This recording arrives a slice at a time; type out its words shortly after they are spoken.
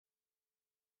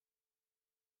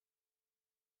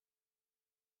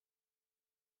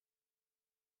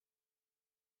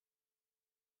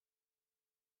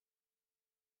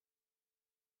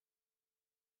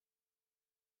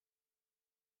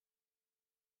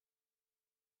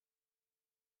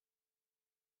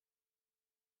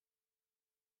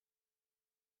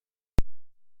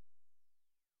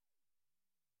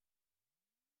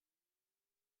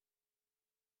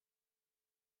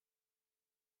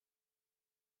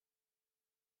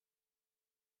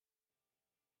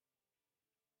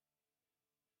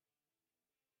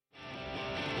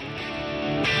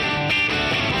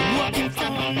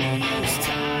Hey,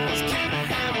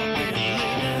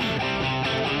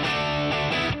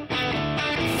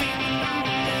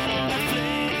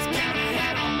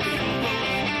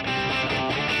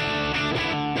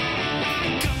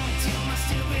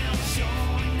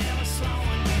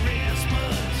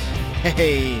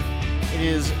 it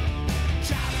is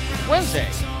Wednesday,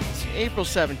 April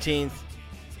 17th,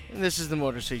 and this is the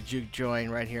Motor City Juke Join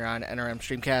right here on NRM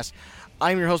Streamcast.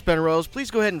 I'm your host, Ben Rose.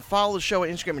 Please go ahead and follow the show on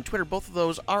Instagram and Twitter. Both of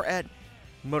those are at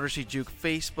Motor City Juke.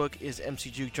 Facebook is MC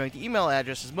Juke Joint. The email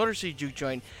address is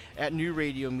motorcityjukejoint at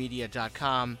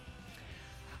newradiomedia.com.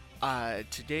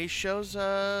 Today's show's,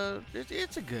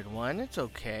 it's a good one. It's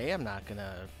okay. I'm not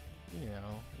gonna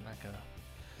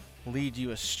lead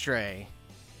you astray.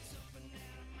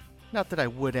 Not that I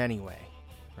would anyway,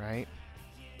 right?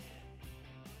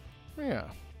 Yeah.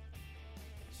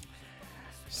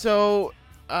 So,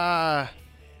 how's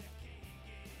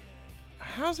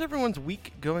everyone's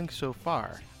week going so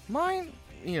far? Mine,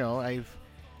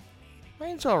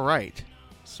 mine's all right.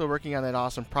 Still working on that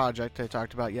awesome project I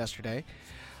talked about yesterday.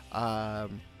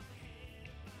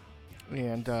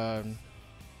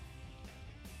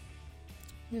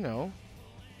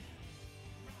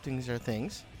 Things are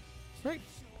things, right?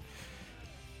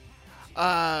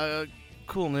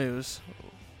 Cool news.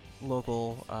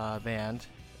 Local band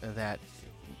that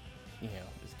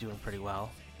is doing pretty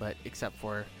well, but except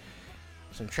for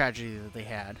some tragedy that they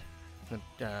had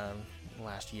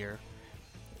last year.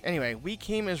 Anyway, We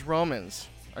Came as Romans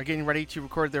are getting ready to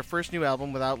record their first new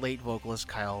album without late vocalist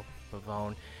Kyle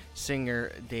Pavone.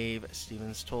 Singer Dave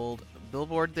Stevens told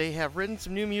Billboard they have written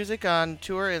some new music on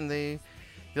tour and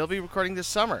they'll be recording this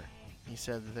summer. He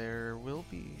said there will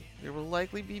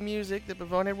likely be music that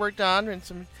Pavone had worked on and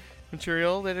some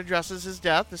material that addresses his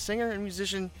death. The singer and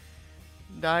musician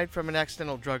died from an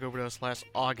accidental drug overdose last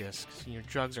August.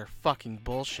 Drugs are fucking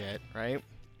bullshit, right?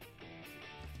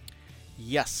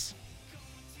 Yes.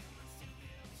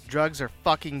 Drugs are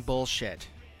fucking bullshit.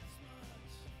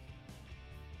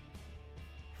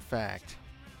 Fact.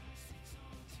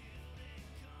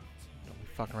 Don't be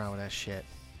fucking around with that shit.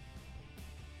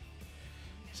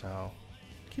 So,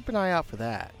 keep an eye out for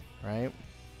that, right?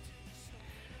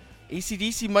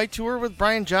 AC/DC might tour with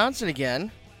Brian Johnson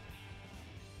again.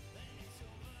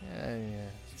 The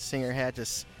singer had to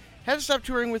stop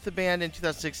touring with the band in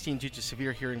 2016 due to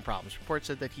severe hearing problems. Reports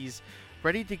said that he's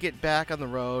ready to get back on the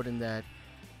road and that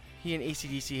he and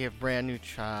AC/DC have brand new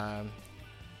track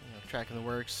in the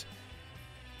works.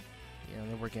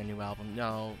 They're working on a new album.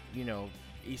 No,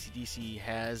 AC/DC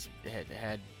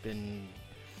had been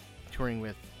touring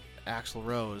with Axl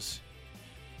Rose,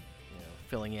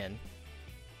 filling in.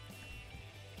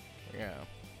 Yeah.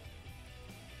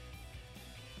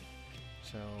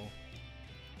 So,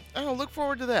 I don't know, look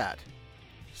forward to that.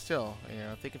 Still,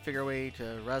 if they can figure a way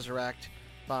to resurrect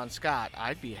Bon Scott,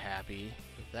 I'd be happy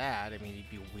with that. I mean, it'd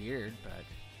be weird, but,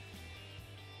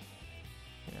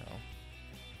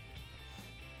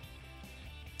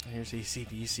 here's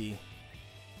AC/DC.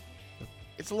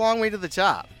 It's a long way to the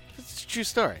top. It's a true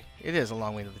story. It is a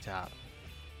long way to the top.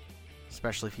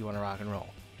 Especially if you want to rock and roll.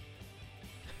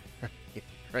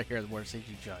 Right here at the Motor City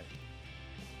Juke Joint.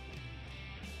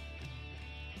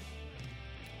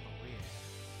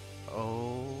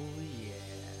 Oh yeah.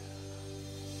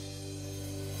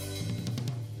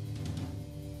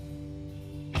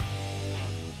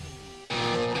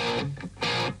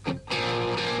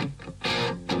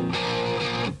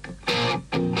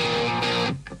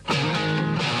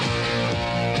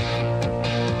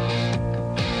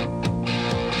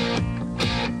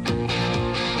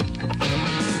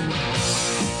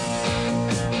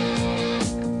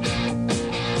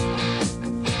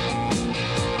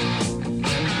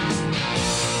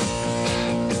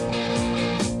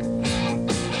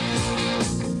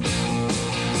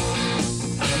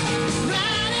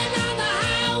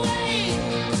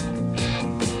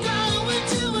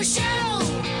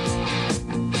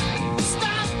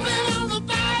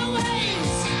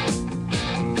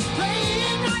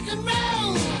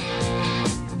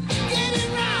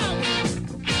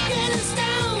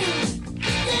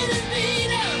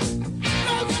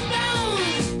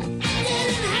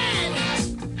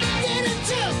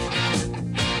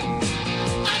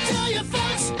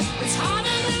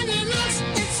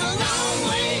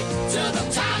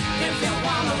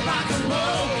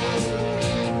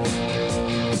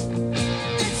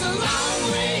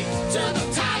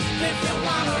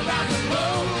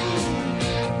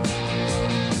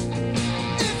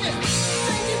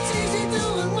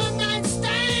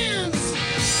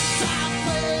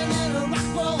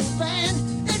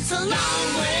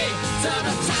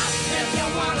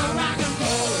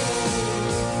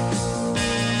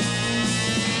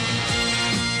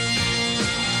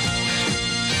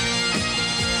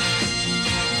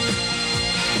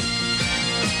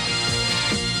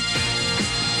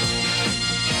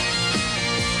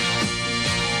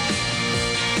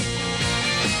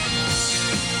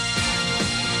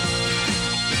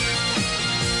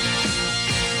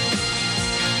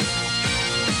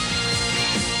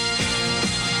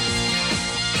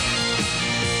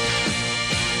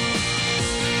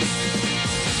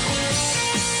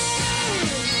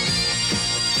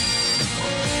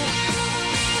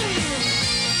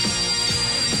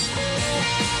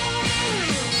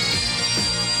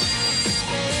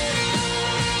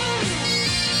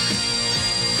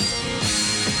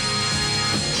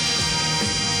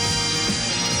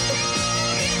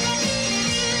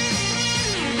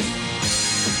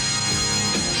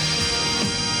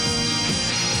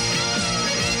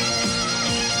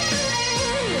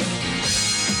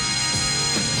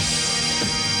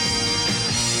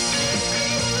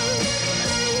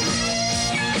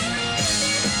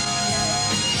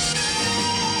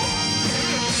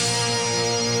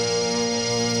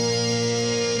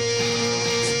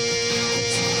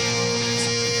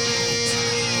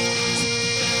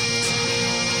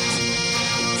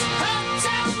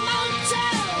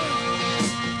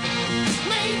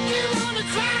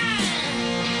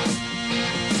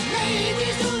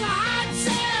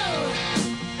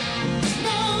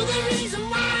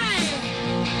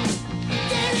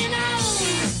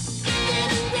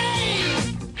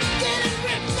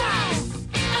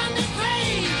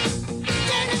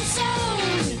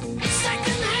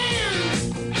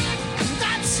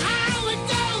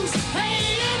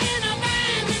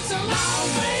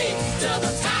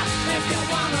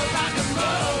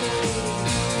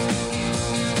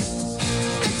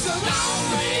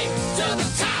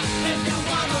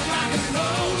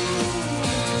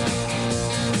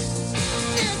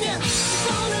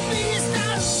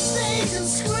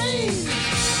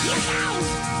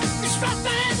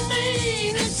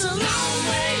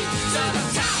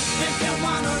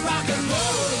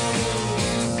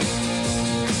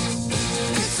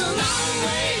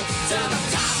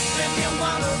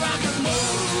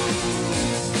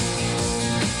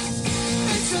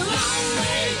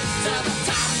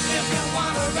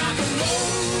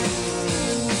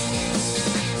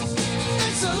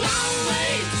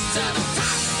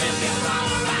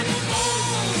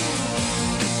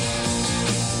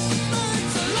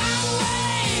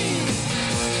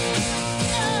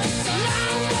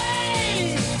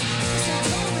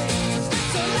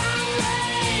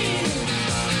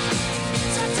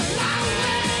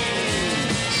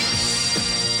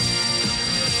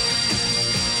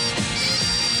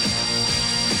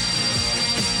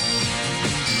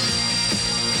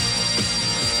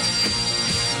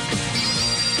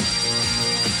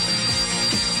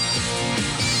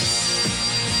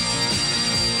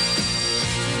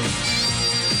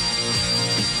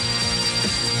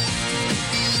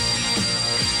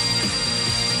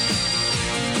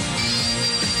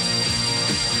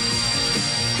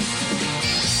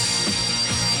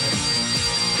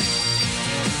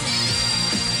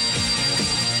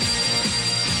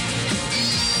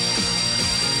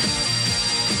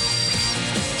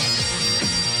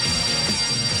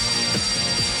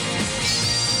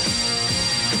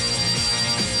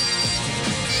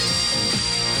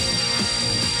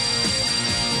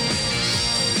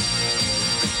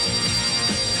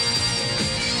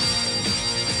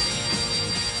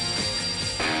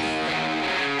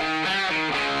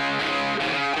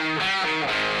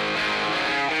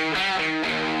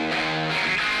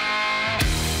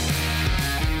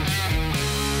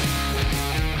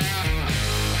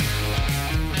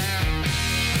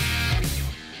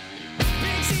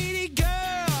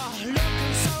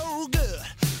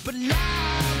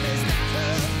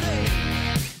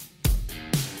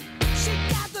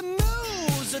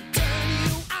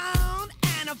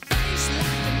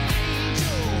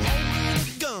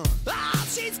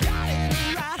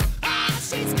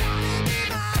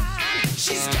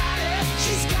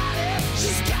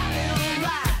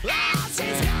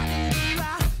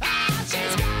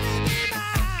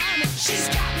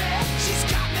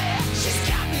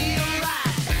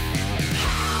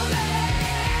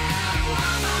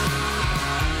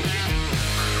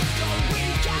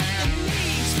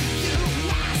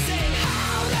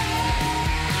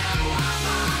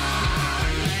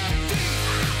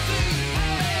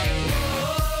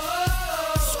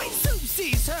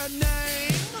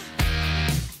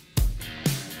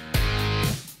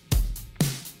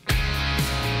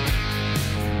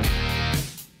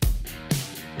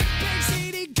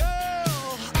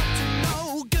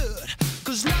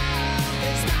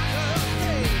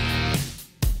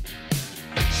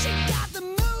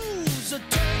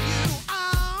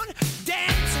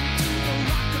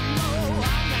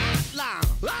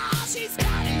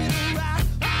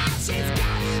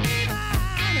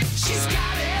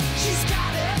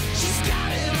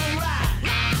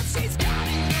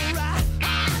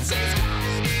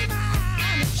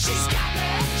 Sweet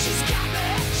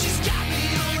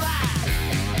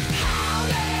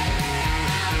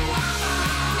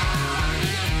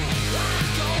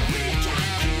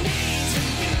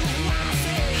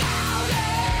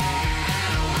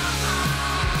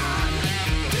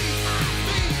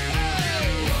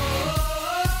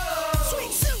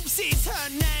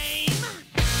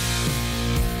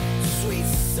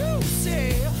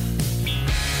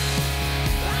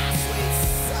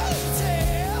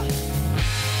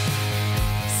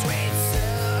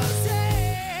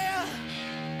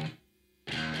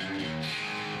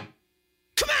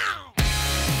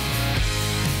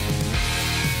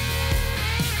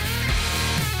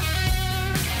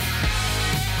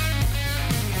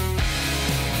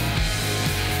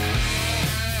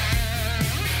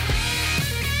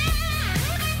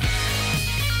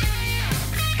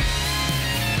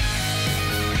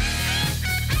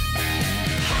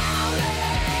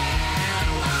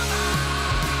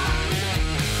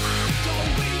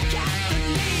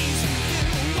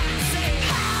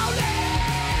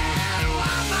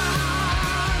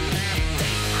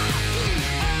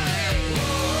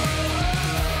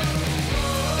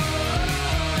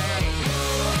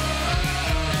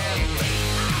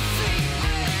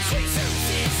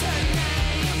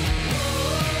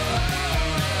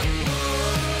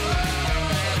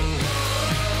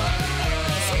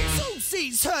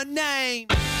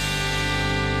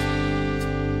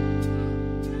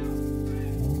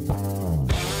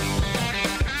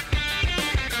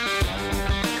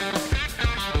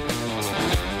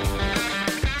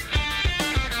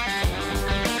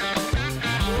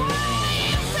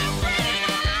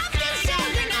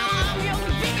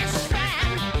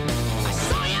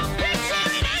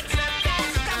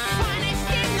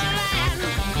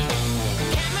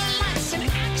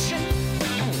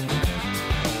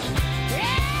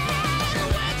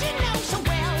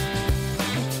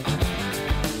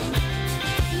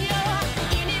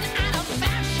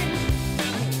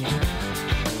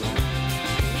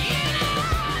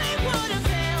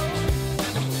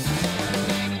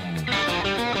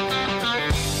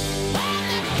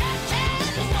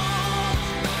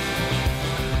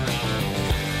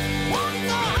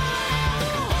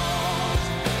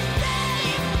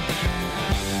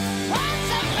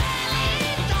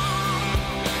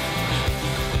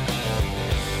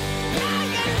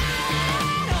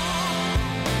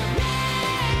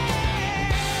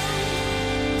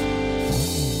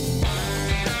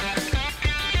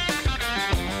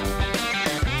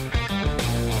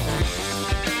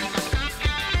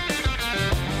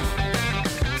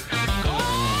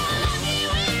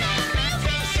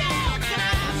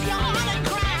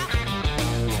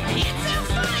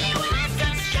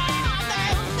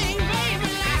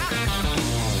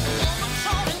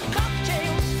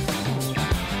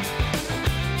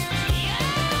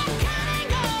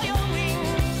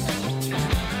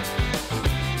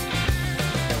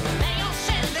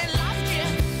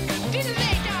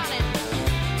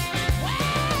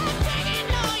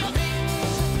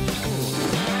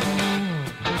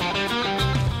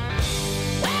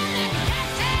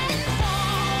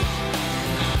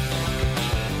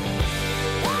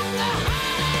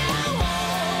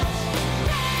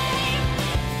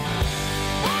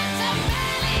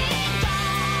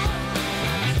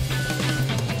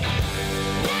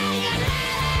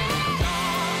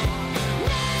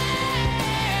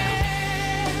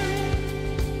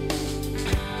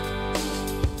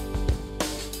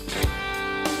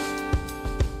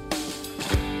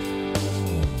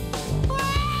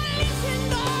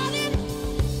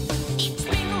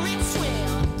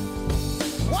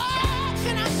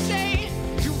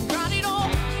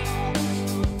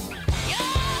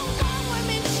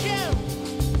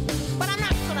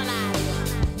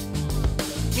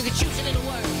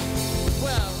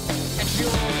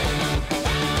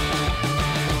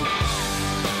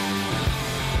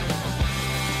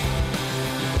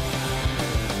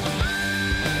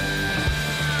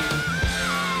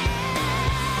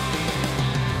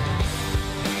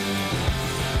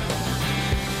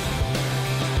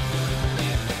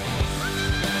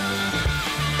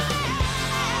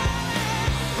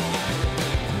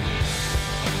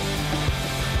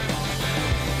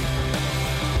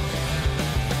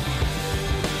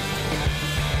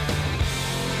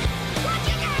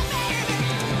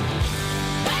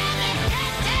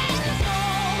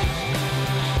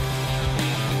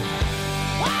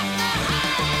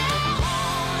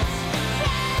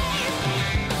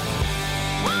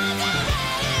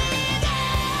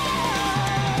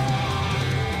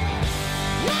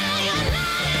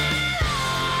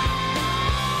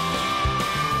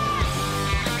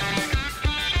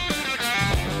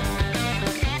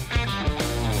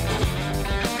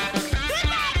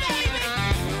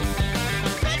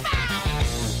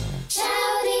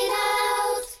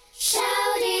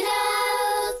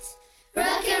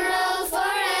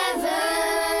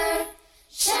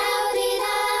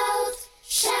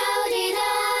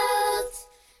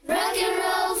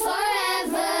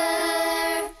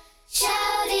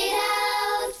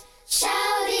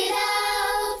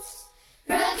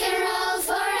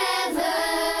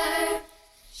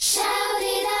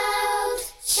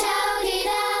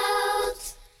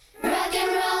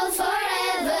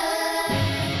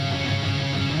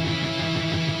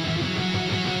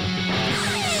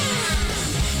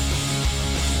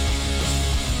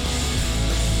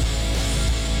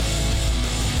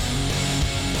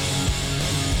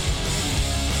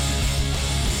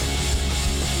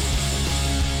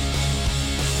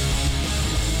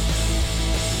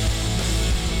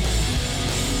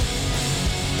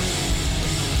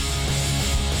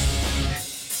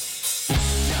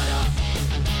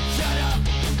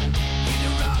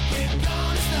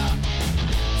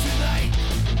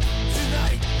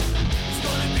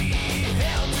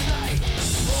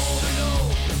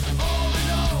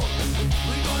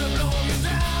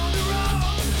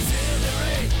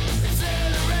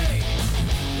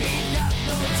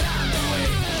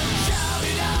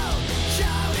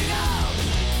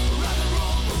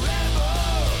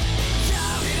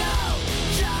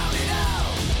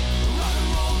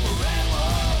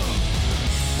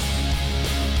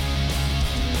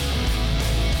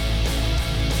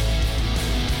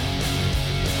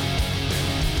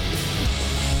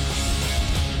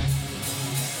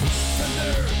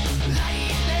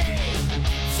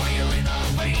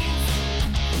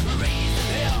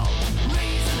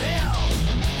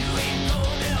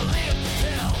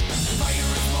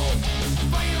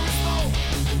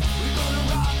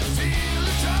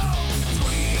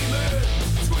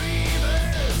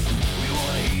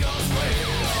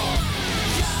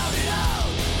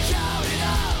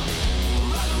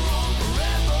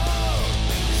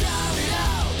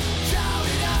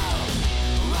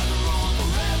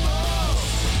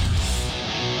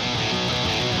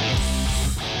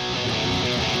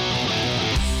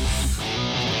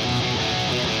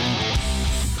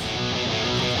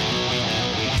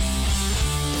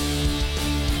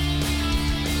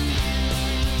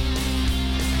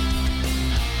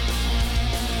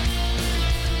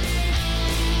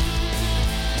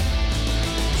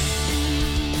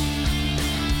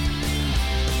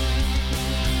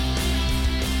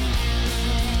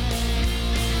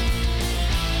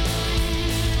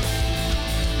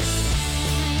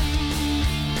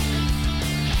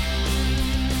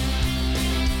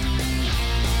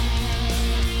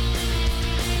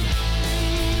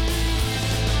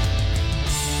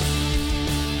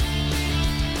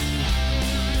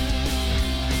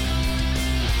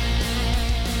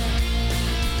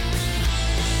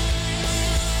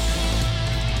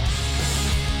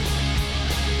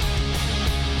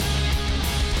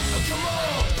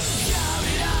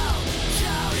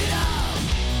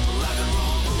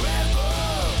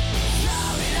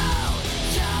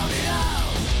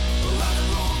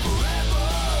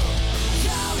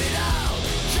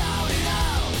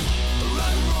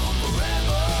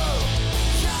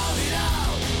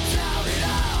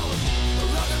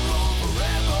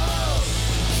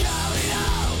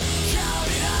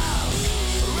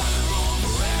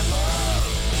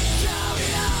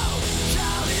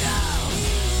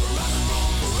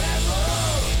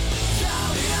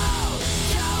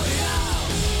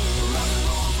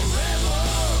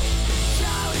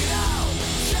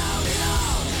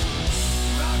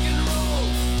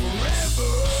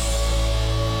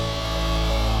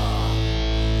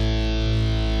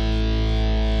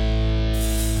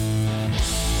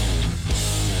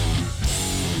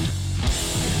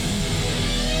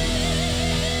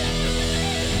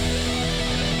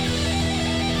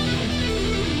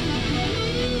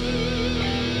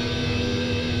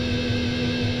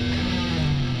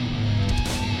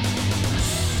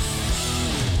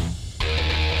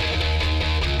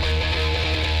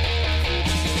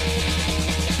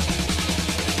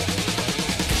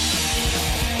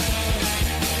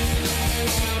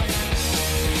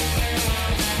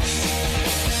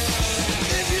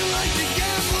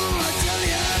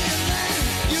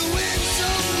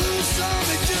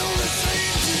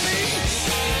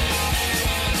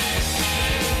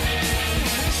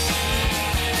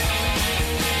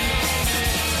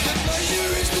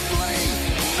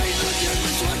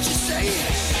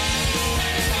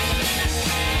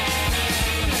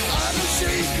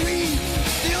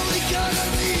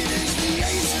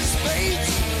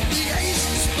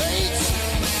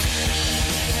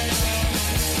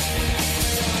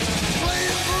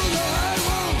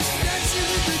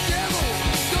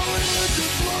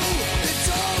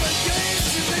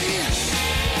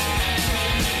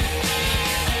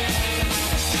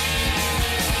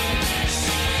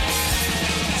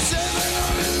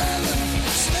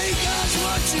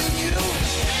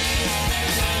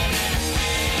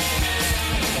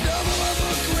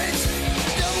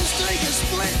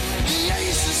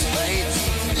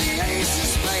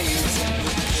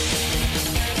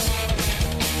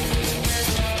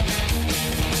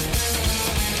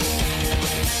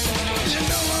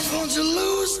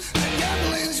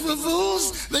for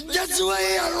fools, but that's the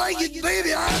way I like it,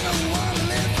 baby. I don't want to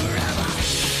live forever.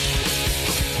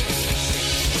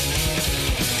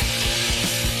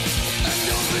 And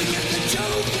don't forget the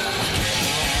Joker.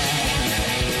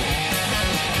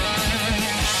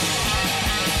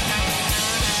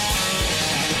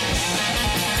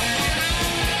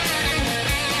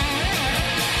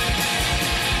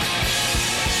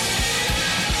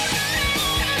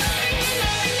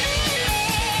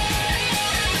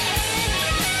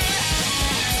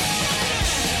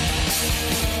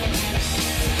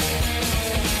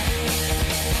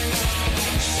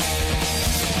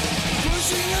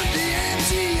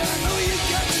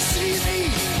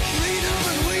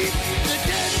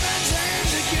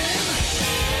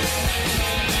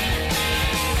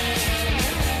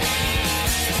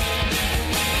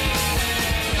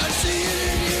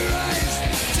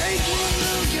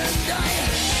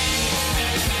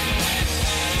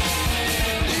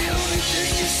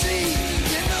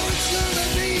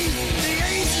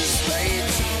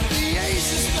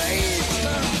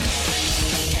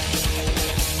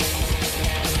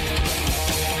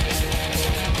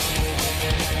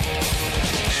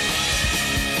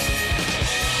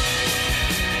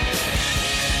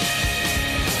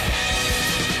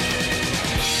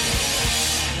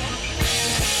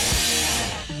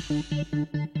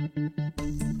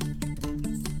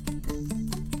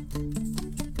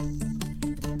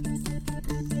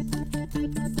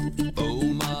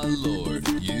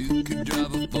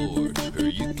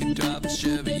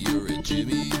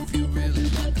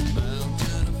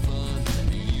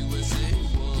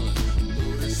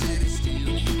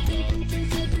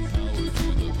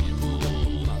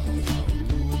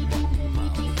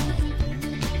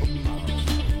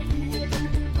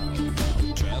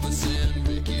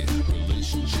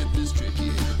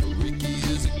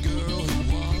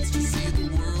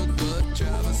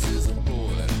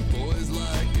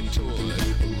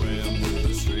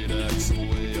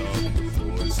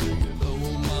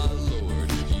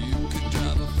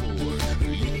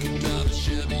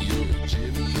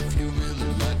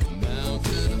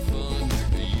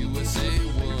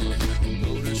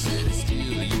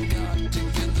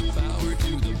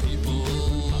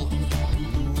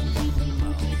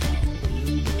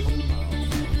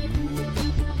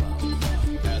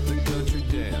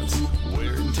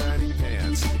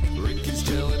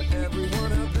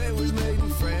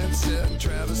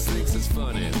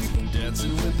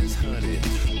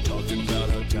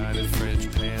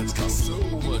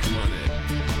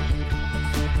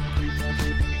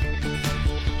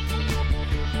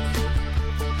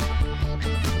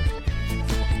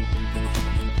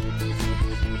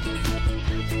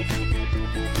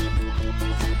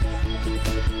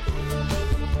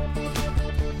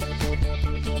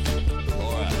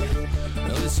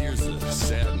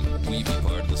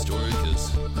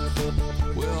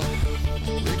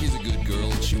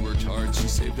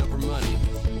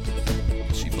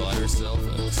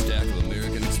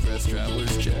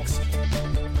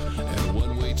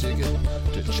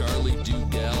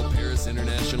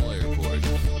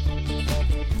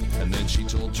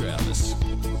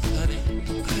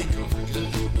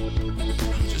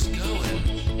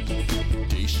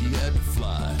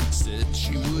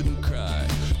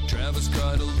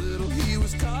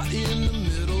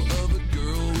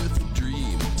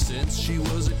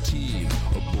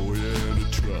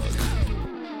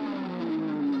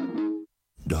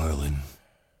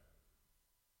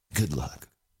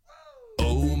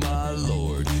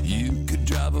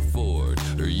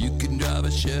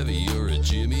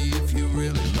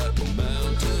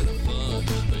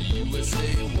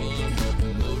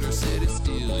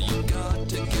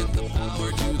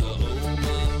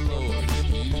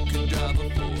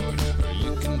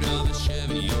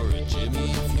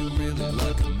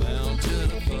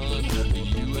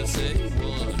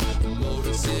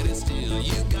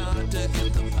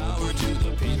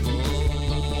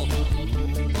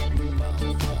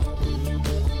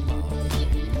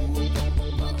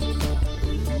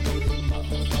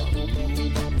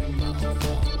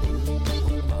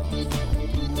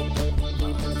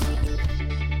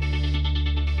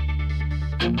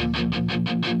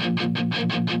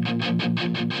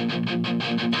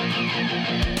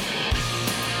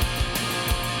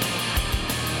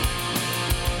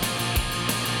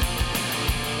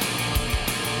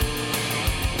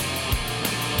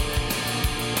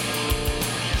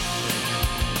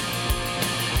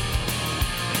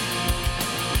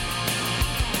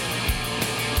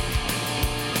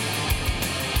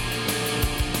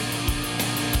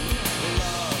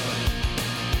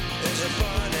 It's a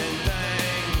burning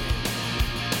thing.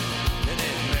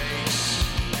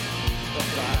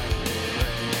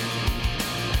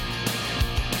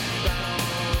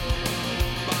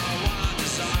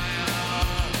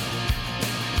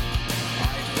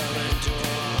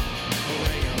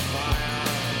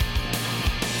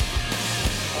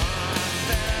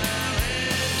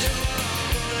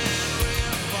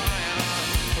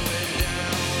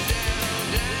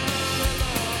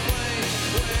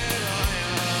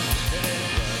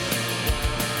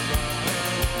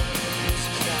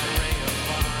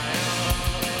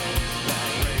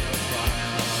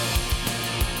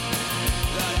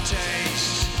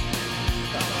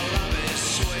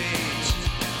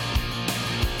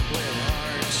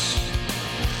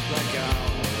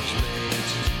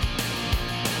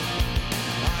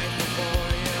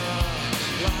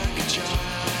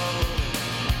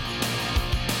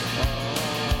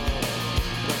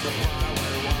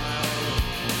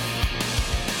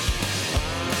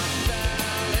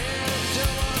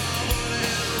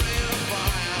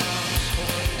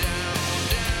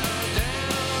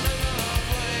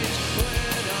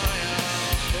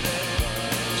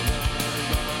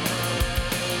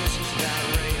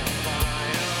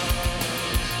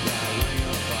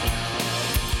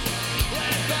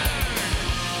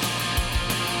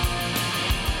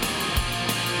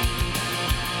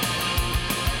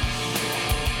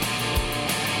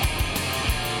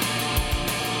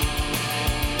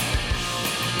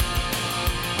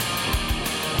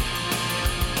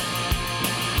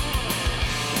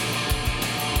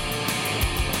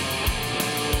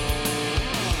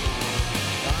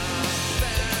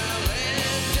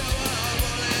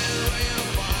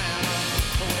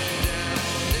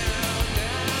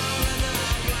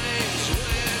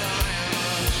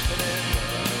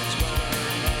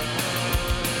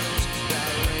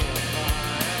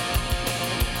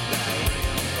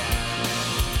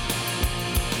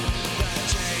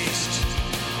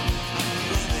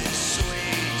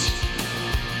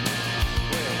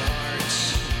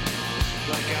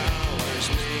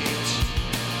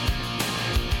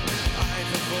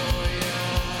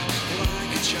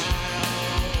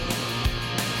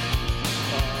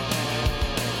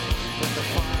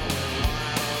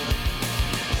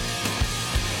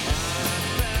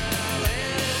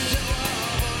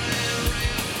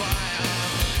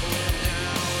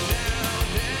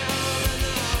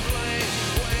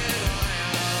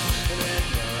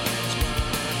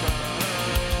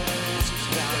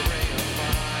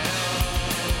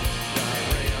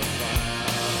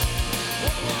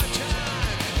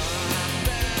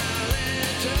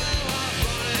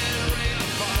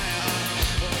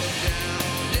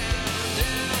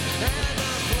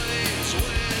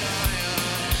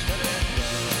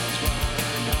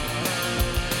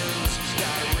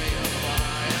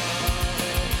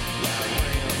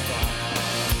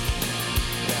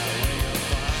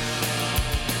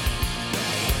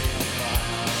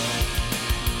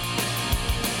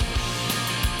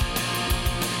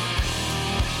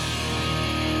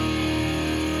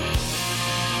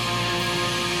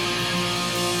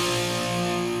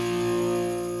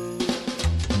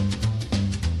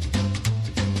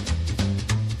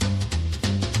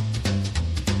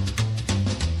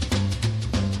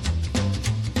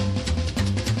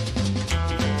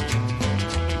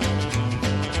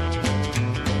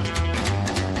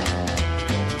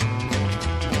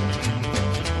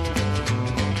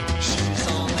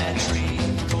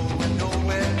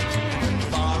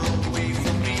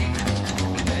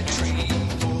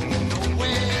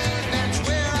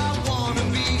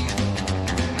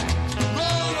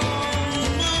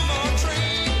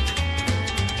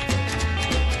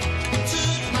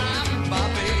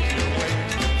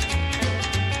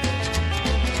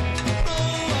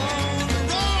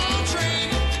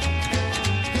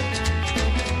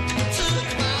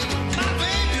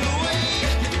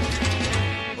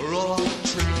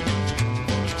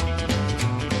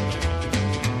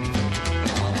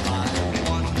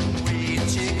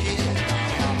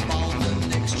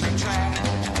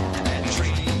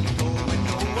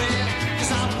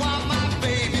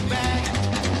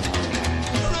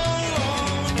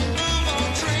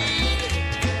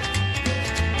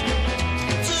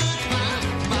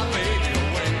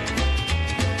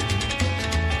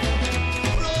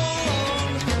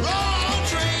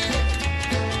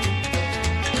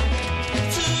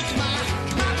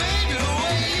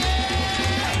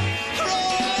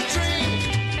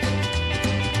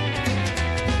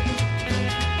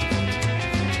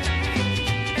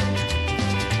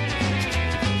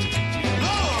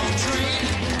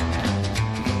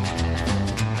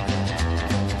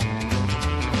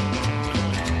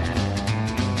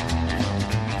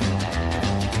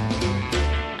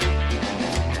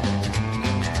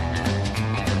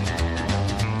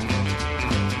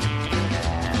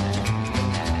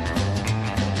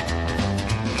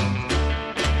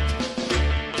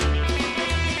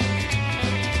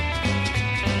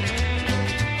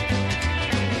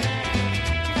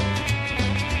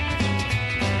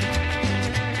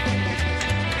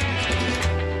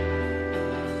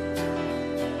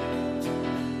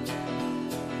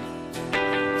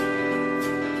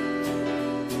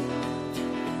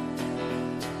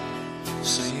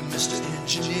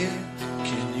 engineer,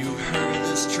 can you hurry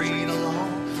this train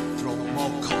along? Throw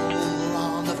more coal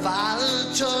on the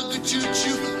fire, chug a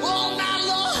choo-choo all night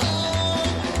long.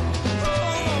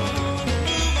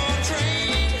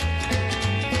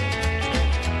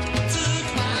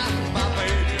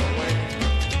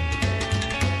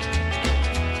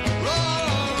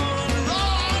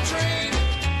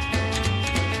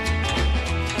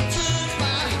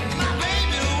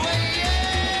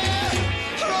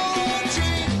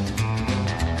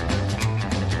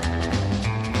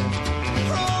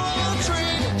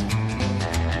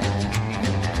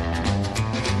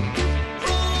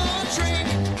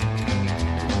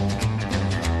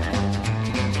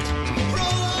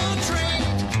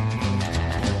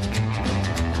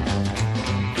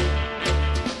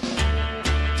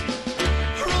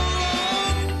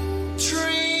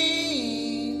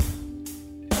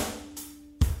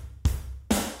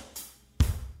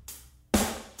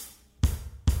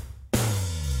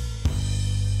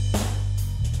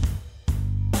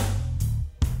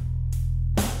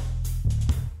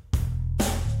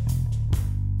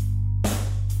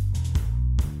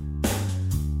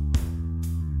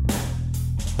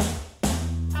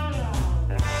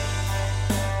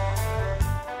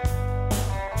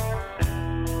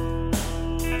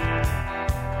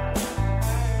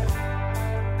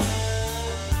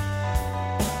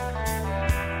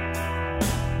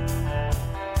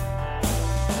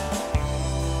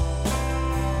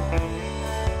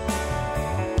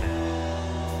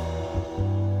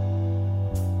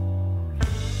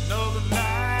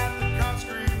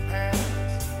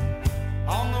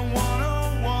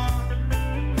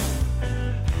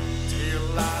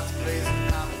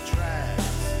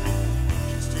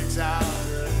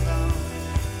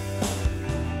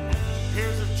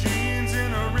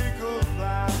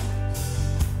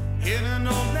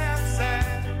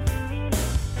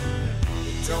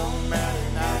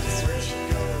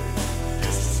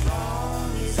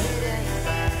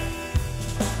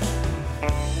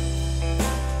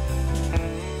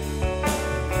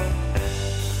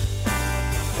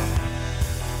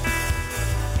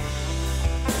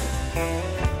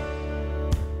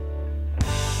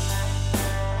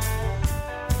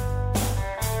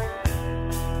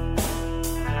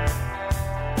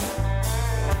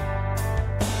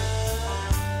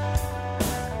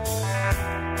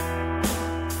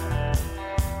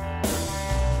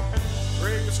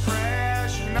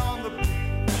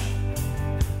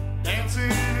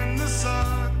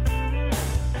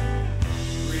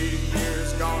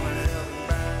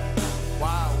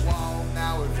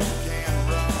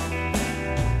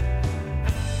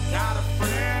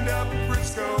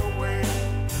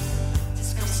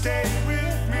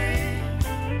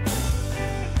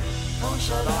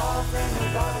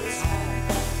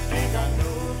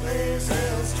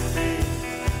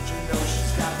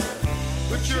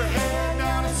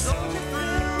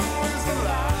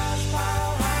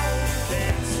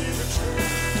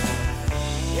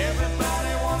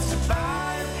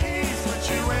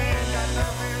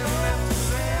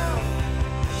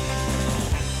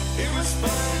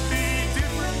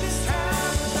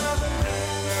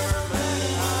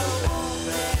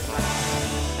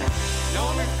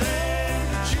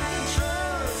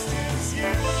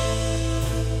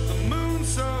 The moon's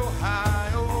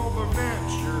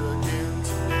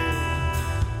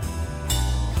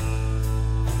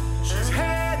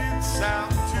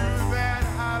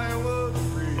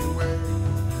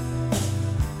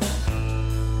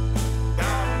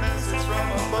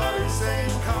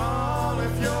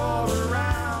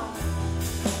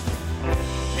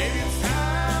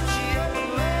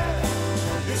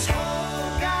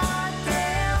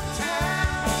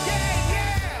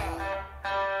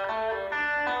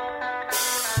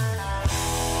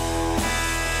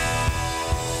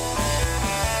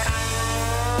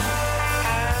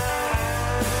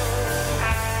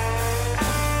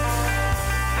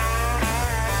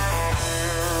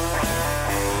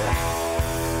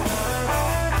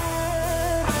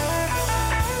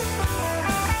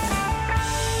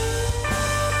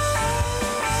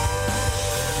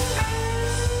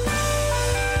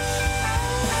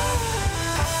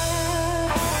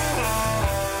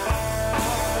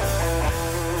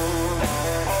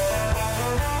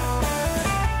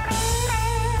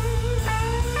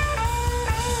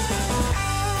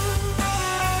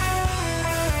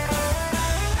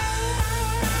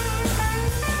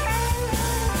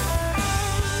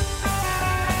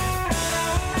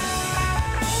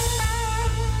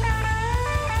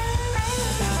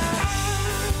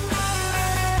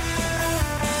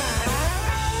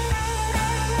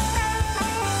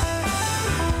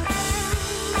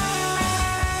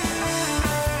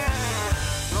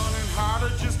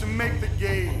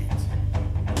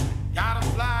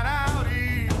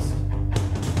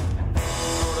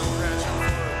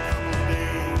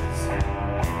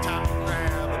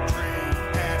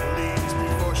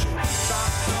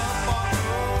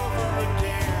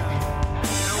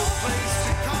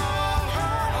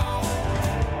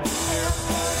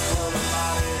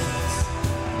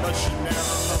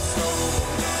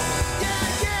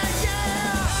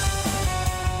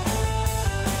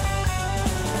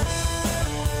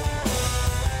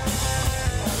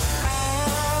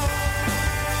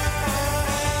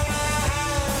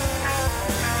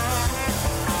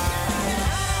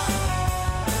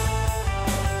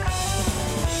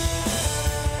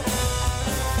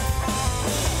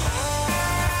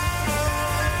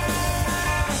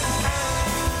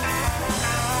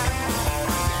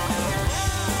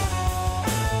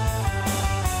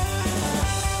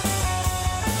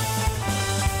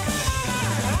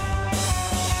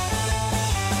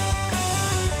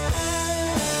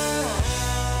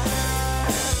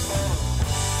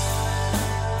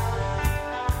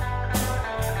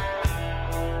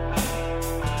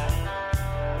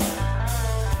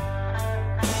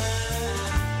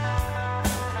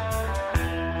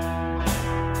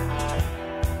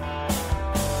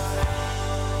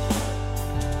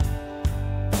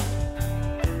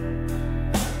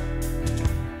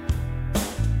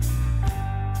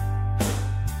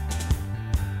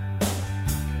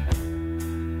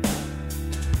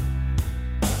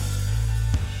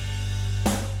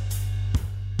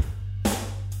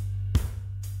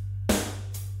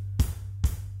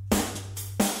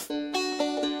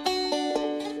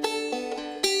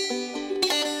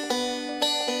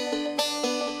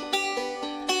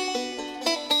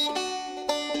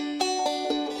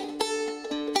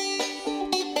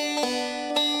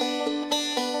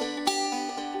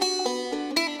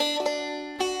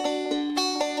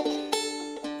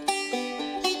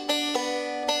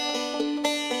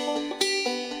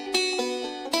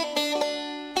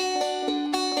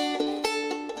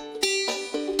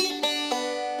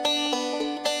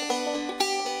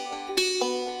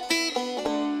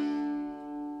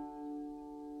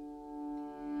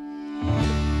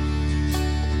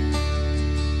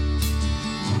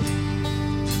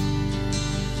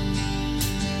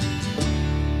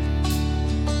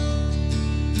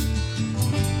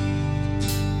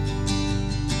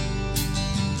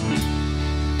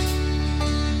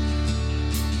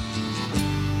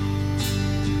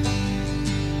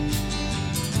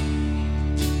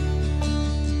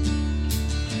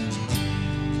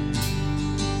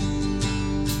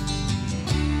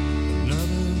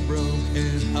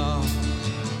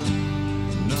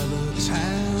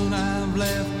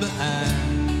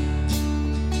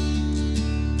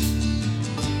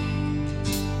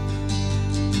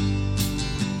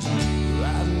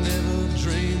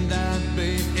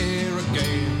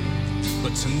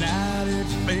it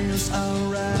feels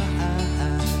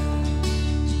alright.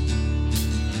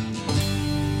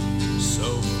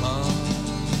 So far.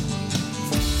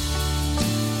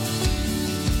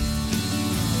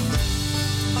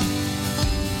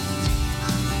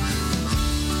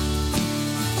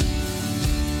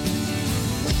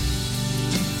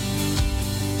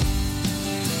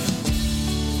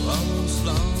 All those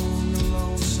long,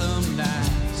 lonesome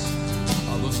nights,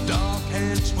 all those dark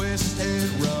and twisted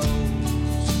roads.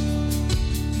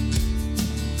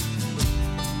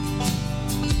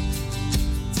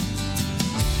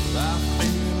 I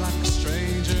feel like a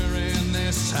stranger in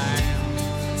this town,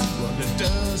 but it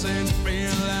doesn't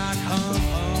feel like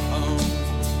home.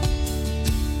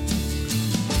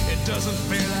 It doesn't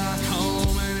feel like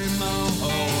home anymore.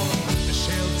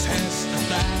 She'll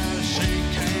testify that she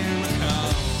can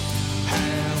recall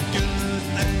how good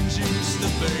things used to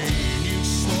be. You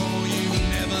swore you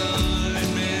never let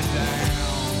me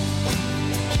down.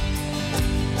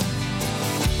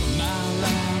 My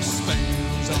life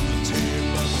spans on the tip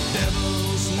of the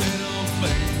devil's middle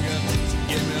finger. So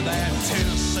give me that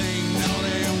Tennessee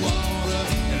naughty water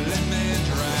and let me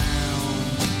drown.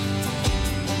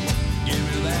 Give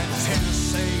me that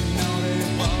Tennessee naughty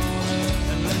water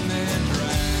and let me drown.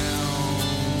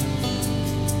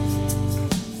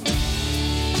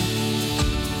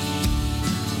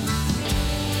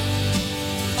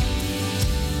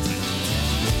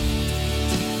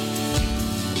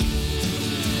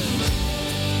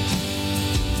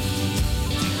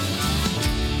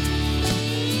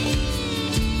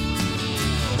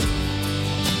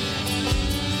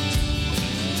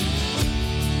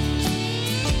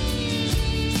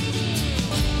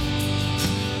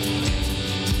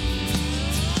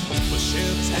 But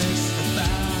she'll testify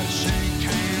that she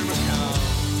can recall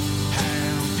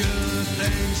how good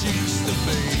things used to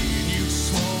be. And you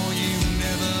swore you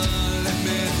never let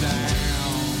me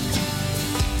down.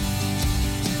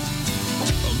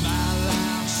 Well, my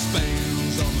life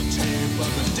spans on the tip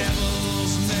of the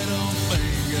devil's middle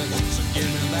finger. So give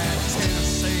me that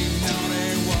Tennessee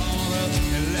naughty water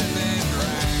and let me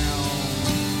drown.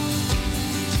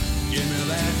 Give me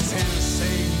that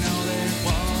Tennessee naughty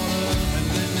water and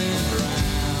let me drown.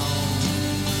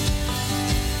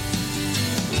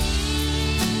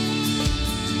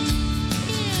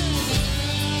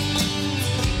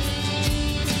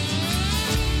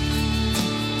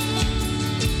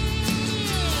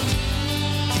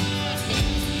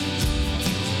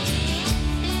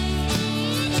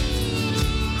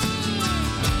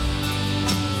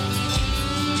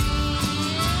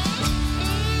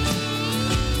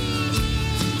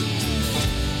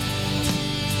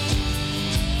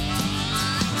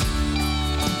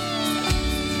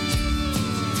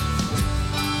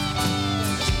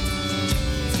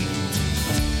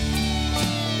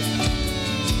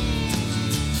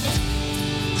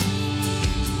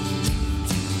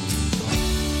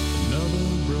 Another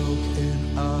broken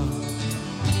heart,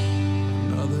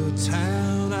 another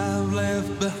town I've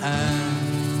left behind.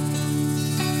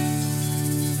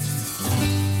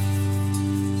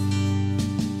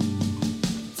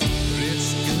 But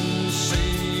it's good to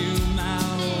see you, my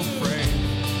old friend,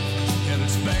 and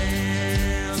it's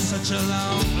been such a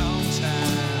long, long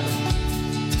time.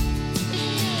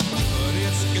 But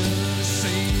it's good to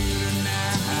see you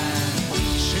tonight.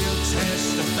 She'll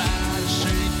testify that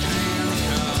she can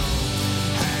recall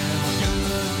how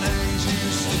good things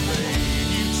used to be.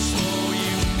 You swore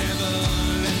you never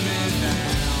let me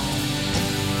down.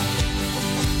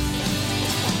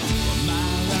 But my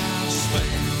life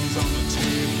spans on the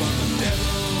tip of the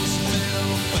devil's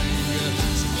middle finger.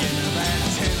 So give me that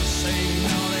Tennessee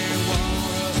naughty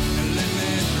water and let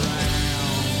me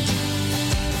drown.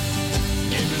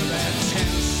 Give me that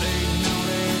Tennessee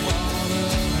naughty water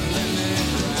and let me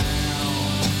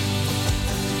drown.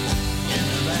 Give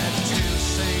me that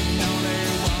Tennessee naughty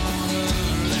water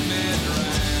and let me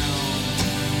drown.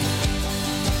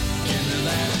 Give me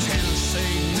that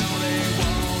Tennessee naughty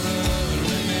water and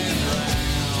let me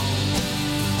drown.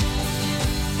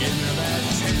 Give me that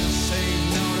Tennessee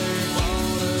naughty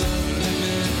water and let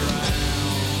me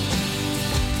drown.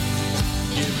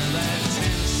 Give me that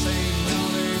Tennessee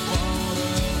naughty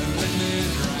water and let me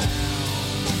drown.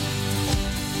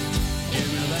 Give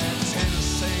me that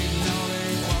Tennessee naughty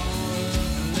water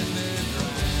and let me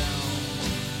drown.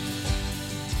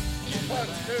 Give me that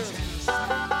Tennessee.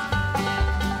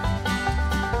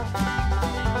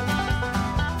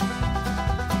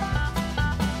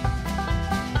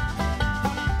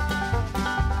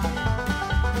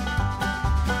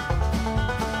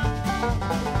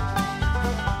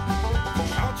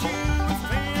 Caught you with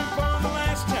him for the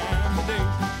last time today.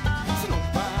 So don't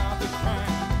bother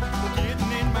crying. We'll get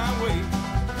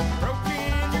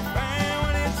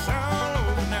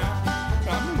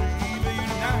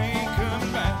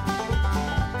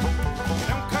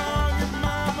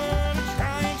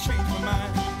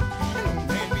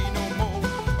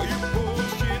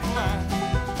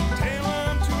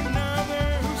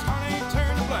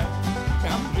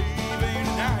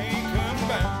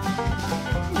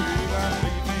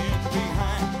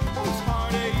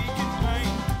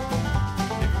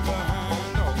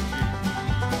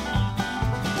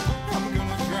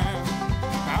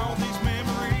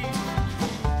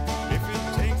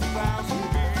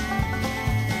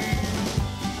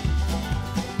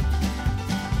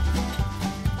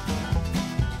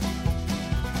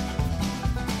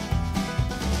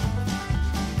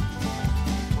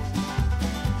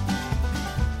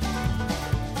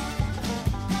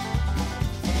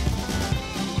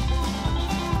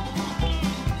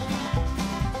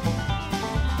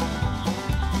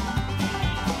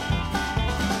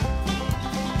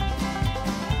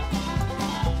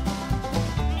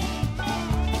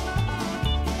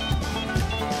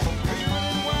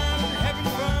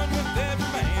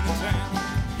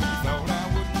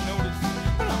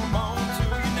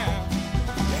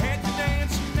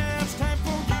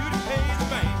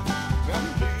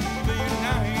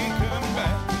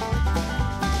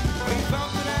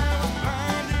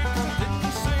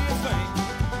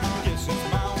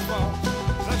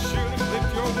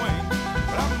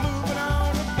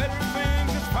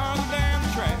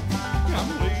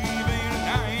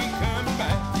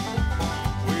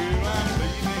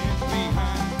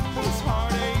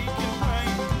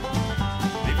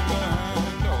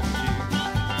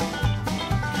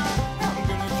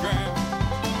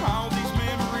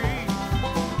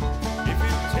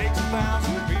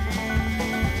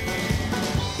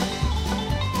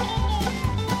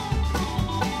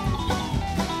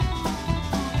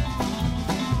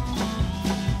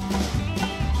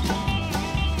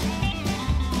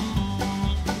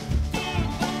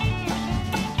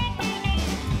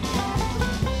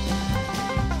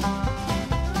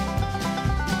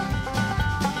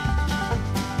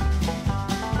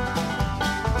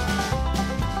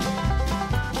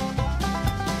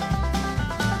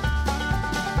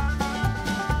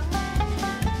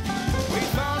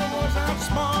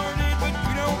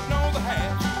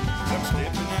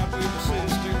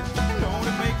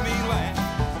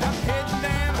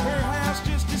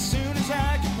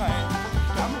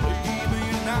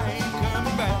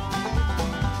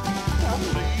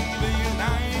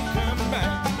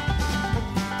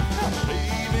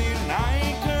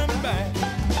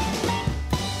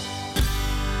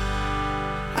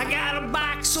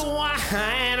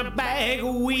and a bag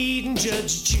of weed and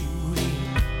Judge Judy.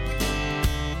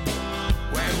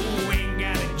 Well, who ain't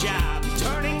got a job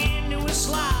turning into a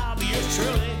slob? Yours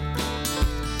truly.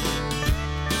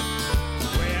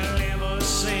 Well, ever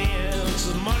since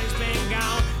the money's been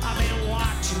gone, I've been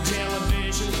watching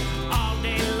television all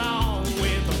day long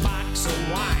with a box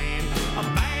of wine, a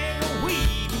bag of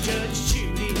weed and Judge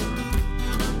Judy.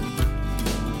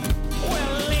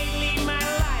 Well, lately my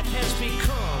life has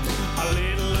become a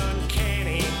little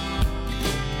uncanny,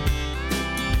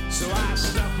 so I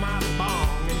stuff my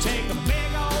bong and take a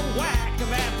big old whack of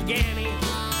Afghani.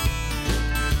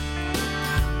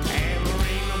 And there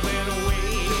ain't no better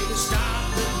way to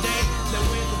start the day than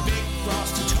with a big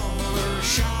frosty tumbler of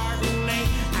Chardonnay.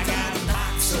 I got a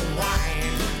box of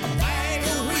wine, a bag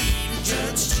of weed, and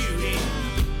Judge Judy.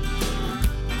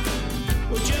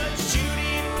 Well, Judge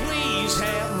Judy, please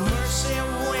have mercy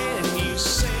when you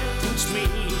sentence me.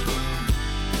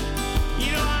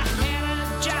 You know, I had a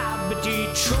job, but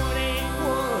Detroit ain't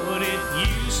what it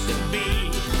used to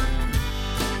be.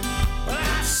 Well,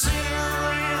 I sit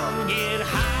around, get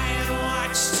high, and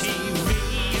watch TV,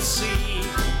 you see.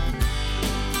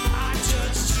 Ah,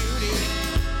 Judge Judy,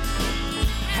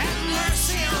 have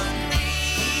mercy on me.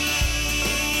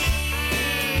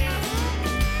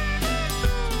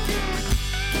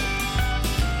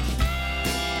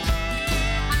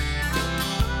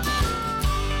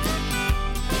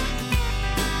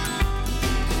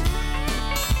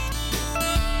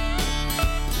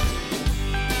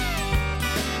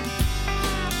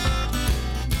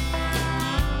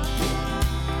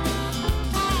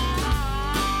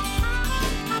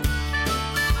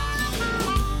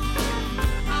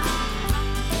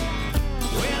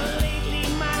 Well, lately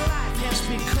my life has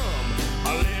become a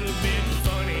little bit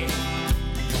funny.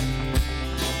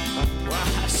 Well,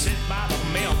 I sit by the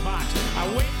mailbox, I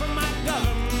wait for my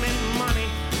government money.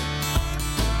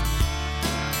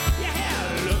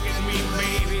 Yeah, look at me,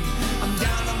 baby, I'm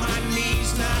down on my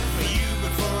knees, not for you,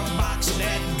 but for a box of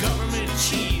that government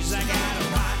cheese. I got a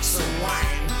box of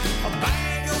wine, a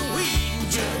bag of weed,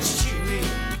 and Judge Judy.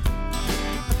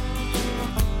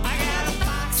 I got a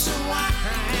box of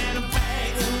wine, a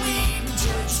bag of weed, and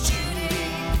Judge Judy.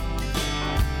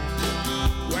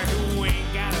 Well, who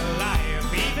ain't got a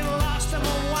life, even lost him a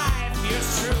wife,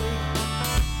 yours truly.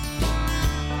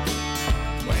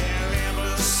 Well,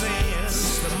 ever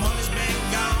since the money's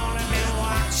been gone, I've been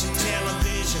watching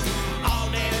television all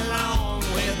day long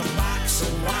with a box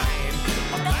of wine,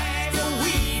 a bag of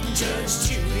weed, and Judge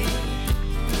Judy.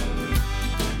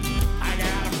 I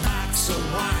got a box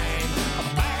of wine, a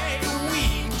bag of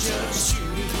weed, and Judge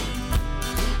Judy.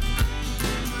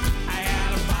 I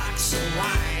got a box of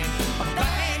wine, a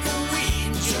bag of weed,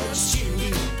 and Judge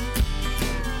Judy.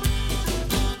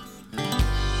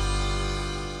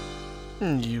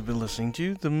 You've been listening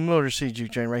to the Motor City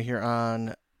Juke Joint right here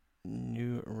on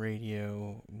New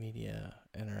Radio Media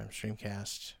NRM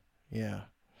Streamcast. Yeah.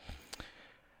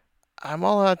 I'm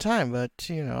all out of time, but,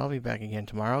 I'll be back again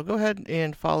tomorrow. Go ahead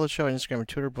and follow the show on Instagram and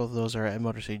Twitter. Both of those are at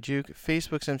Motor City Juke.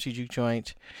 Facebook's MC Juke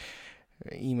Joint.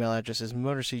 Email address is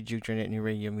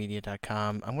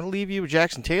motorcityjukejoint@newradiomedia.com. I'm going to leave you with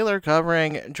Jackson Taylor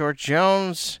covering George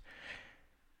Jones.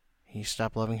 He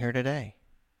stopped loving her today.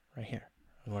 Right here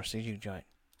on Motor City Juke Joint.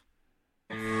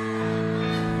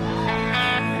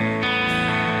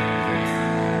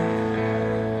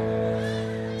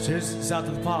 Says south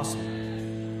of the possum.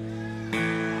 You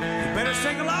better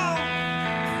sing along.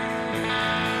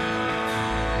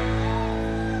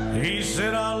 He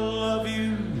said, I love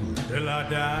you till I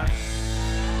die.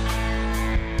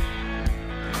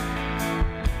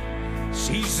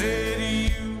 She said,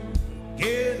 you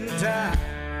getting tired.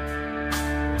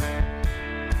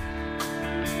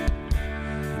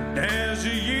 As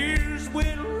the years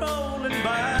went rolling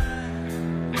by,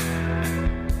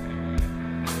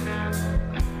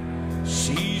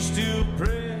 she still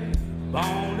prayed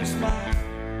on his smile.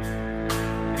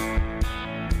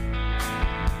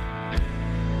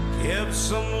 Kept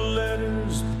some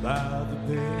letters by the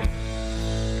bed,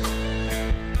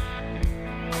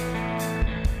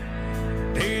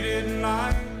 dated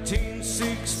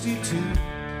 1962.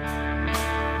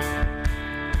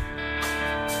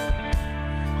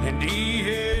 And he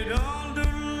had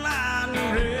underlined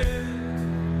red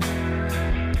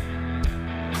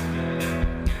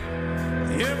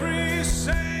every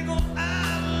single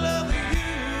I love you.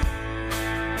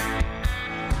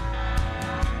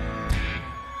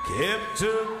 Kept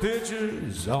her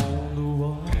pictures on the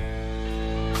wall.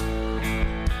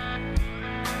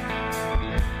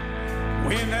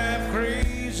 Went half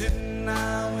crazy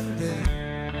now and then.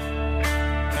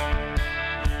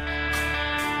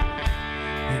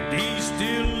 And he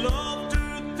still loved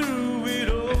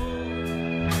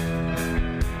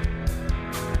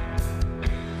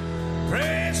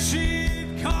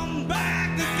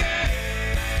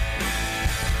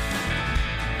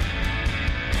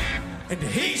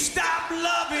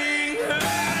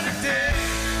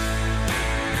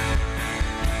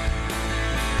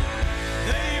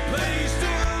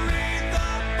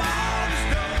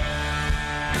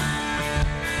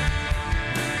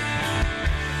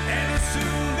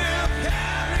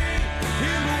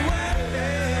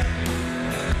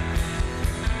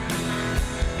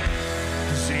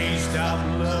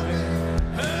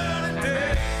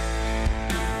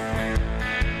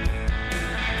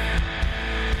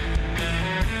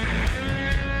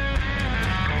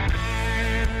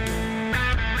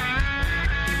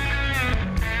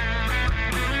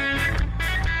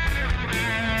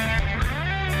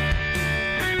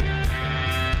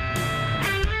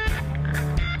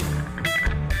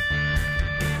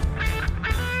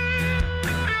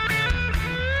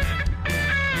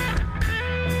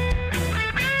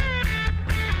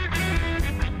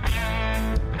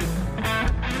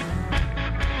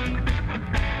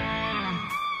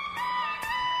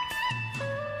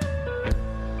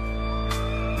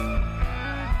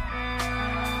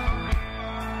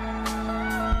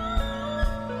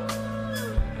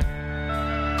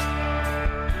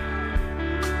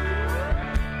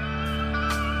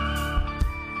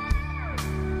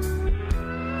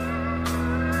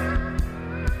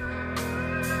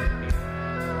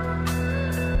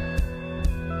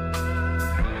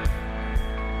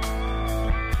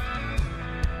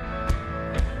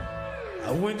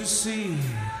see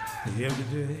every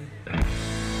day.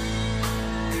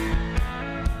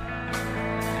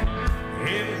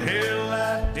 In hell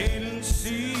I didn't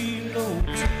see no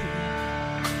tear.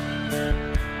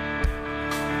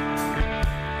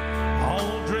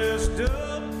 All dressed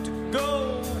up to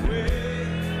go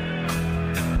away.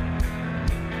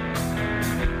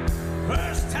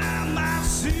 First time I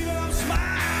see them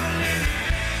smiling,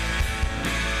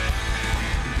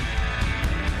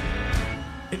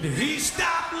 and he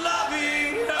stopped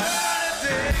loving her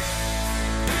today.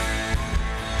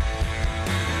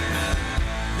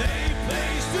 They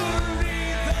placed a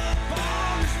wreath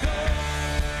upon his door.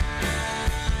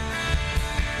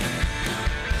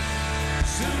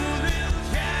 Soon they'll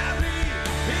carry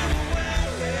him away.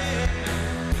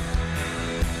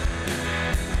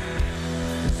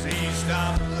 'Cause he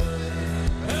stopped loving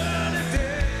her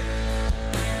today.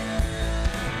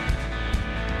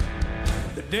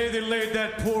 The day they laid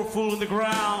that poor fool in the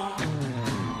ground,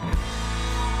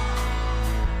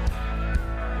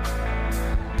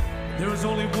 there was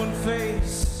only one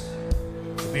face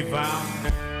to be found.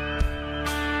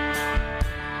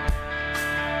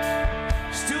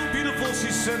 Still beautiful,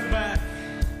 she sat back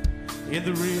in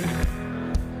the rear.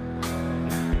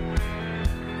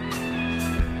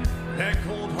 That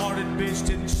cold-hearted bitch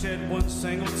didn't shed one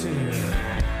single tear.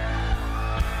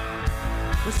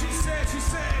 But she said,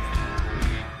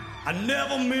 I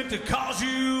never meant to cause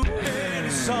you any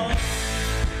sorrow.